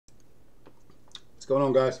What's going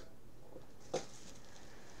on, guys?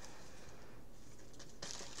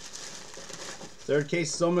 Third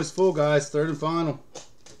case is almost full, guys. Third and final.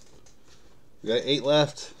 We got 8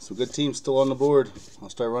 left. Some good teams still on the board. I'll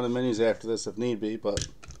start running minis after this if need be, but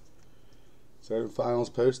third and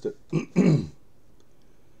finals posted.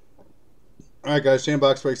 Alright, guys.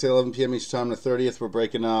 Sandbox breaks at 11 p.m. each time on the 30th. We're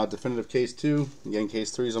breaking definitive case 2. Again,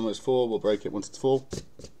 case 3 is almost full. We'll break it once it's full.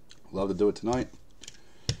 Love to do it tonight.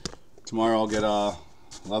 Tomorrow I'll get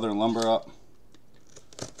leather and lumber up.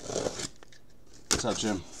 What's up,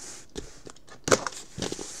 Jim?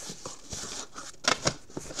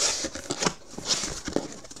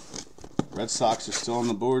 Red Sox are still on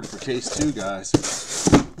the board for case 2, guys.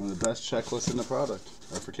 One of the best checklists in the product.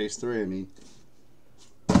 Or for case 3, I mean.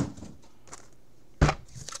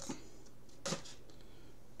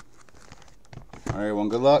 Alright, everyone,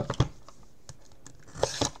 good luck.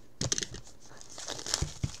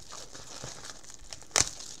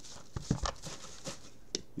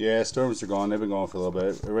 Yeah, storms are gone. They've been going for a little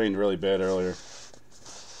bit. It rained really bad earlier.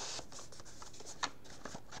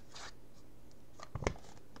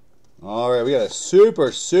 Alright, we got a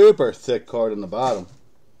super, super thick card on the bottom.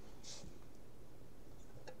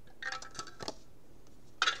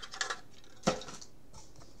 I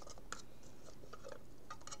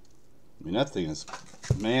mean, that thing is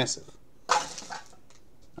massive.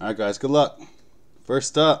 Alright, guys, good luck.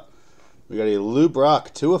 First up, we got a Lou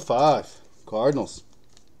Brock, 2 of 5. Cardinals.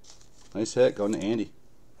 Nice hit, going to Andy.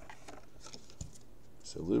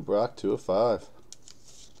 So Lou Brock, 2 of 5.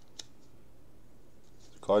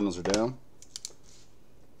 Cardinals are down.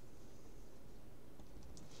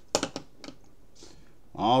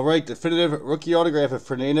 All right, definitive rookie autograph of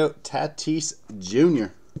Fernando Tatis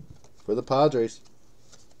Jr. for the Padres.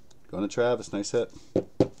 Going to Travis, nice hit. So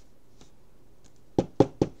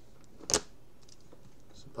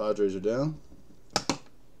Padres are down.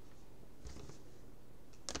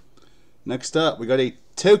 Next up, we got a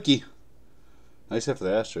Toki. Nice hit for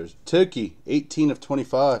the Astros. Toki, 18 of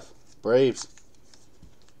 25. Braves.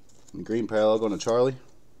 And green parallel going to Charlie.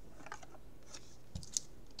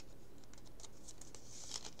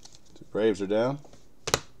 The Braves are down.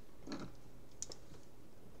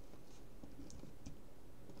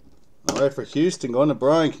 Alright, for Houston, going to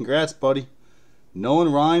Brian. Congrats, buddy.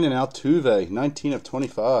 Nolan Ryan and Altuve, 19 of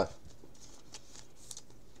 25.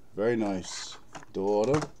 Very nice. Dual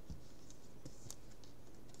auto.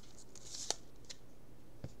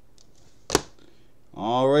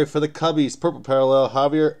 Alright, for the Cubbies, purple parallel,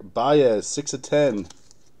 Javier Baez, 6 of 10.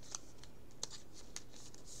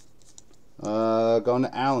 Going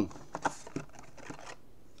to Allen.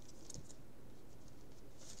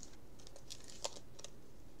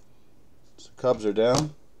 So Cubs are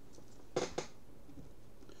down.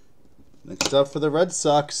 Next up for the Red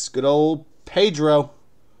Sox, good old Pedro.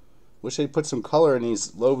 Wish they'd put some color in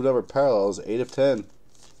these low number parallels, 8 of 10.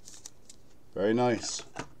 Very nice.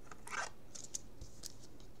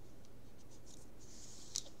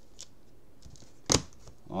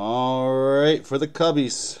 Alright, for the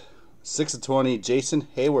Cubbies, 6 of 20, Jason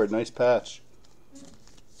Hayward, nice patch.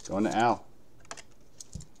 Going to Al.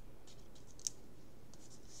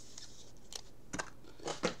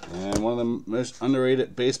 And one of the most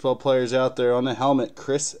underrated baseball players out there on the helmet,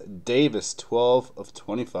 Chris Davis, 12 of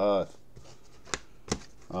 25.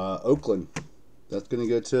 Oakland, that's going to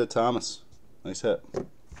go to Thomas. Nice hit.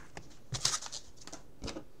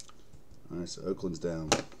 Alright, so Oakland's down.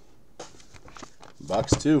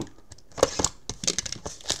 Box 2.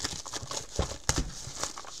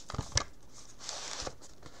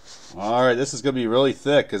 Alright, this is going to be really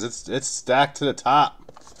thick because it's stacked to the top.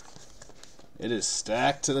 It is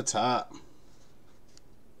stacked to the top.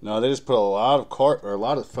 No, they just put a lot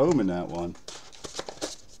of foam in that one.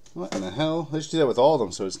 What in the hell? They should do that with all of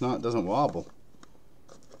them so it doesn't wobble.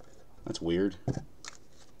 That's weird.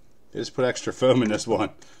 They just put extra foam in this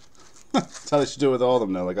one. That's how they should do it with all of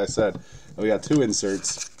them, though. Like I said, we got 2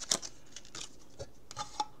 inserts.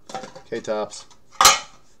 Okay, Tops.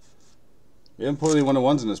 We haven't put any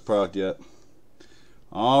 1-of-1s in this product yet.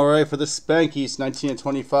 All right, for the Spankies, 19 of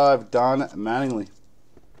 25, Don Mattingly.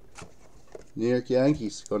 New York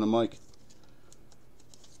Yankees, going to Mike.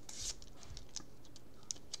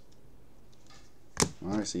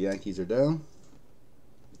 All right, so Yankees are down.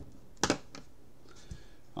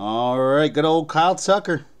 All right, good old Kyle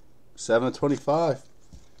Tucker. 7 of 25.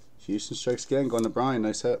 Houston strikes again, going to Brian.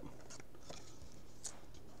 Nice hit.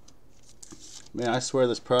 Man, I swear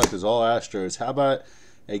this product is all Astros. How about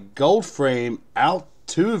a gold frame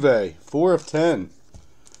Altuve? 4 of 10.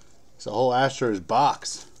 It's a whole Astros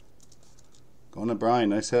box. Going to Brian.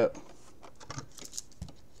 Nice hit.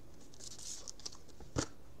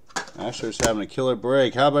 Astros having a killer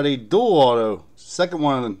break. How about a dual auto? Second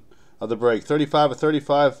one of the break. 35 of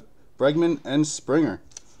 35, Bregman and Springer.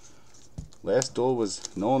 Last duel was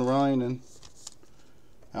Nolan Ryan and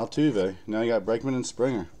Altuve. Now you got Bregman and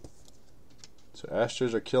Springer. So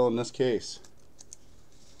Astros are killing this case.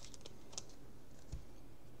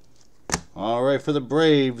 Alright, for the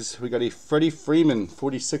Braves, we got a Freddie Freeman,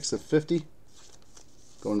 46 of 50.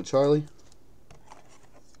 Going to Charlie.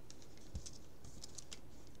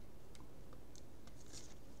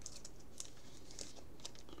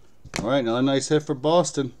 Alright, another nice hit for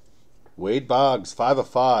Boston. Wade Boggs, 5 of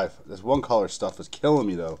 5. This one color stuff is killing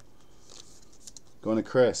me though. Going to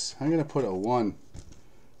Chris. I'm going to put a one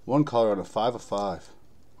color on a 5 of 5.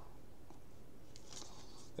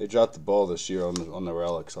 They dropped the ball this year on the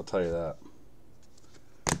relics, I'll tell you that.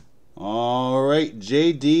 Alright,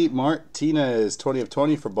 J.D. Martinez, 20 of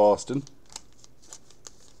 20 for Boston.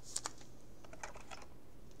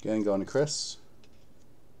 Again, going to Chris.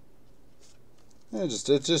 It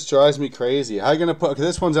just drives me crazy. How are you going to put... Okay,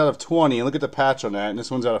 this one's out of 20, and look at the patch on that, and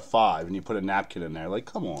this one's out of 5, and you put a napkin in there. Like,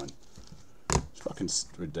 come on. It's fucking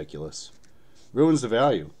ridiculous. Ruins the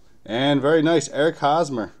value. And very nice, Eric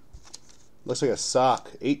Hosmer. Looks like a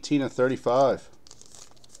sock. 18 of 35.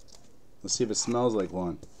 Let's see if it smells like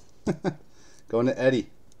one. Going to Eddie.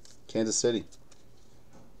 Kansas City.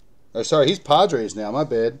 Oh, sorry, he's Padres now. My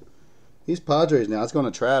bad. He's Padres now. It's going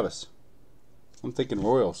to Travis. I'm thinking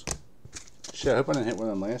Royals. Shit, I hope I didn't hit one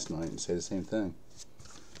of them last night and say the same thing.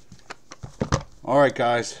 Alright,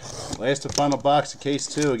 guys. Last and final box of Case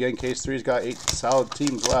 2. Again, Case 3's got 8 solid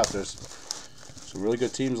teams left. There's some really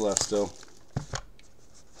good teams left still.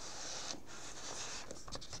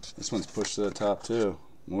 This one's pushed to the top, too.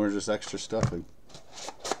 More just extra stuffing.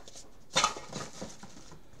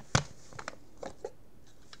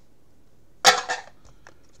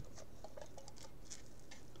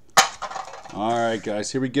 Alright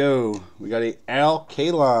guys, here we go. We got a Al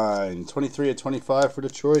Kaline, 23 of 25 for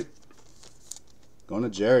Detroit. Going to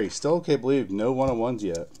Jerry. Still can't believe no one-on-ones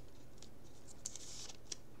yet.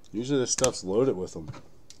 Usually this stuff's loaded with them.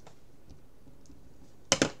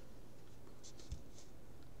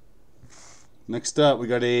 Next up, we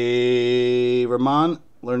got a Ramon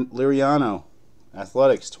Liriano,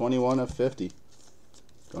 Athletics, 21 of 50.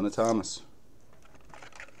 Going to Thomas.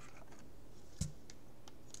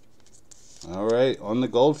 Alright, on the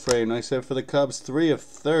gold frame, nice hit for the Cubs, 3 of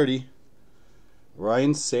 30.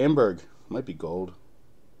 Ryan Sandberg, might be gold.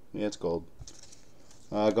 Yeah, it's gold.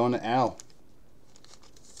 Going to Al.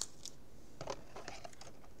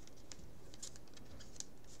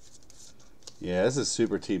 Yeah, this is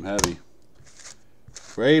super team heavy.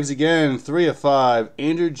 Braves again, 3 of 5.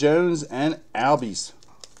 Andrew Jones and Albies.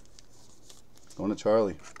 Going to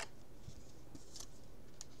Charlie.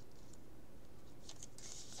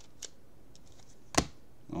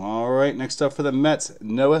 Alright, next up for the Mets,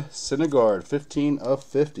 Noah Syndergaard, 15 of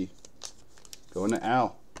 50. Going to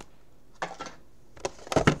Al.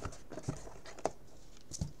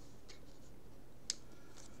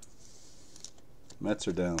 Mets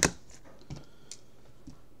are down.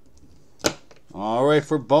 Alright,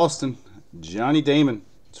 for Boston, Johnny Damon,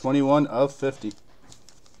 21 of 50.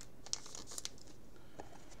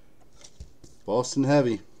 Boston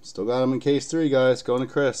heavy. Still got him in Case 3, guys. Going to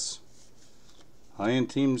Chris. High-end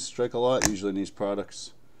teams strike a lot usually in these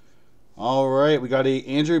products. Alright, we got a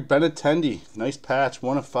Andrew Benintendi. Nice patch,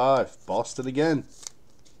 1 of 5. Boston again.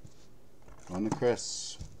 On to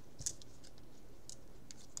Chris.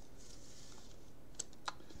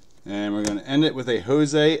 And we're going to end it with a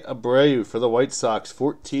Jose Abreu for the White Sox.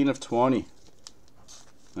 14 of 20.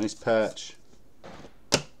 Nice patch.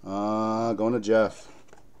 Going to Jeff.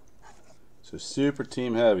 So super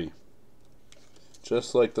team heavy.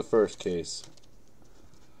 Just like the first case.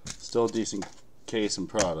 Still a decent case and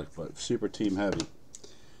product, but super team heavy.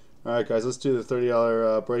 Alright guys, let's do the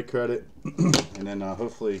 $30 break credit. And then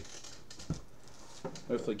hopefully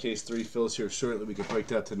Case 3 fills here shortly. We can break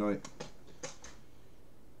that tonight.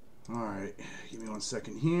 Alright, give me 1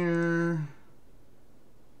 second here.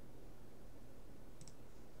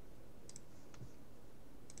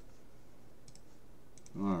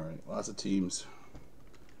 Alright, lots of teams.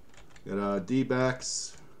 Got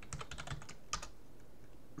D-backs.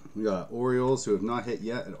 We got Orioles who have not hit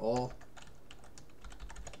yet at all.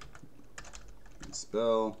 And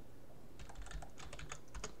spell.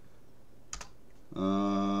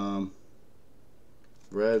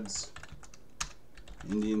 Reds.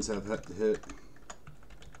 Indians have had to hit.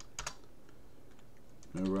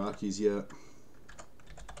 No Rockies yet.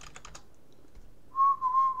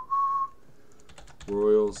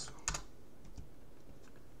 Royals.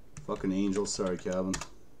 Fucking Angels. Sorry, Calvin.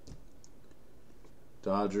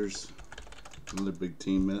 Dodgers. Another big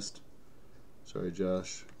team missed. Sorry,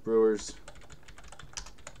 Josh. Brewers.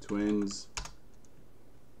 Twins.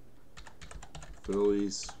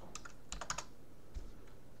 Phillies.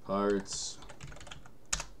 Pirates.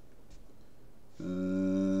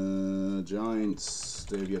 Giants.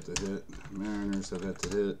 They've yet to hit. Mariners have yet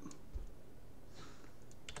to hit.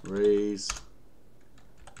 Rays.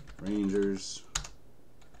 Rangers.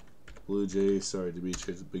 Blue Jays. Sorry,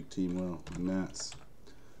 Dimitri, it's a big team. Well, and Nats.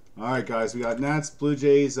 Alright, guys, we got Nats, Blue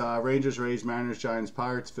Jays, Rangers, Rays, Mariners, Giants,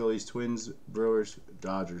 Pirates, Phillies, Twins, Brewers,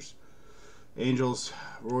 Dodgers, Angels,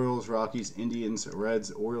 Royals, Rockies, Indians,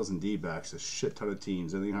 Reds, Orioles, and D-backs. A shit ton of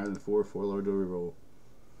teams. Anything higher than 4 lower to re-roll.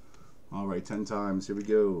 Alright, 10 times. Here we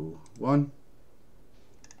go. 1,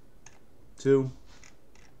 2,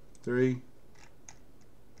 3,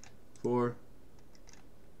 4.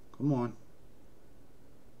 Come on.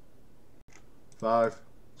 5.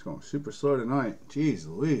 It's going super slow tonight. Jeez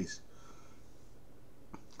Louise.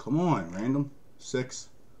 Come on, random. 6.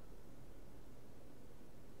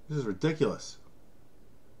 This is ridiculous.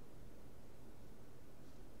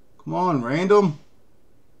 Come on, random.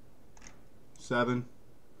 7.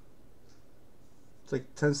 It's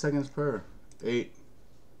like 10 seconds per. 8.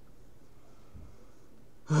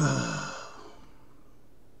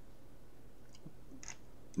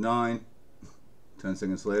 9. 10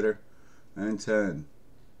 seconds later. And 10.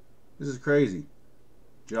 This is crazy.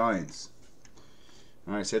 Giants.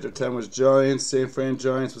 Alright, so after 10 was Giants. San Fran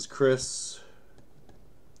Giants was Chris.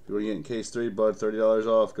 If you want to get in case 3, bud, $30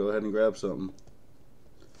 off. Go ahead and grab something.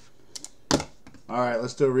 Alright,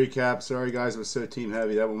 let's do a recap. Sorry, guys, it was so team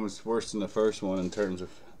heavy. That one was worse than the first one in terms of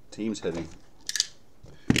teams hitting.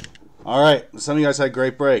 Alright, some of you guys had a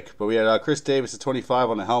great break. But we had Chris Davis at 25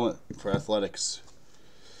 on the helmet for Athletics.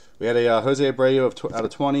 We had a Jose Abreu out of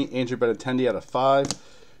 20. Andrew Benintendi out of 5.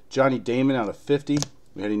 Johnny Damon out of 50.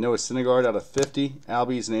 We had a Noah Syndergaard out of 50.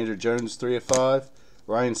 Albies and Andrew Jones 3 of 5.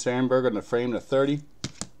 Ryan Sandberg on the frame to 30.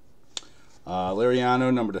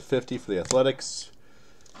 Liriano number to 50 for the Athletics.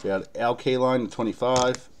 We had Al Kaline to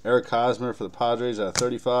 25. Eric Hosmer for the Padres out of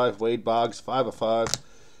 35. Wade Boggs 5 of 5.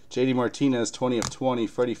 JD Martinez 20 of 20.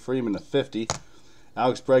 Freddie Freeman to 50.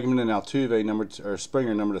 Alex Bregman and Altuve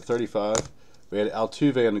Springer number to 35. We had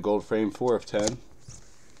Altuve on the gold frame 4 of 10.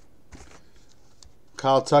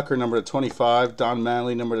 Kyle Tucker, number to 25. Don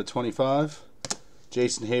Manley, number to 25.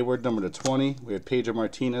 Jason Hayward, number to 20. We had Pedro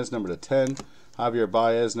Martinez, number to 10. Javier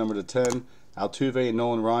Baez, number to 10. Altuve and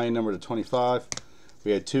Nolan Ryan, number to 25.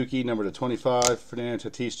 We had Tukey, number to 25. Fernando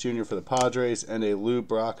Tatis Jr. for the Padres. And a Lou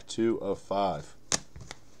Brock, 2 of 5.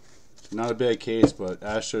 Not a bad case, but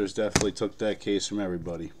Astros definitely took that case from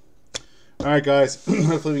everybody. Alright, guys.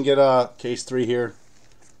 Hopefully we can get case 3 here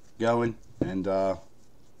going. And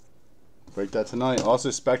break that tonight. Also,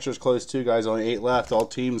 Spectra's closed too, guys. Only 8 left. All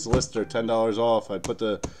teams listed are $10 off. I put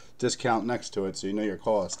the discount next to it so you know your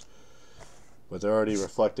cost. But they're already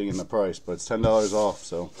reflecting in the price. But it's $10 off.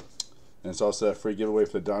 So, and it's also a free giveaway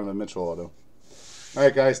for the Donovan Mitchell auto.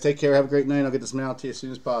 Alright, guys. Take care. Have a great night. I'll get this mail to you as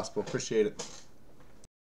soon as possible. Appreciate it.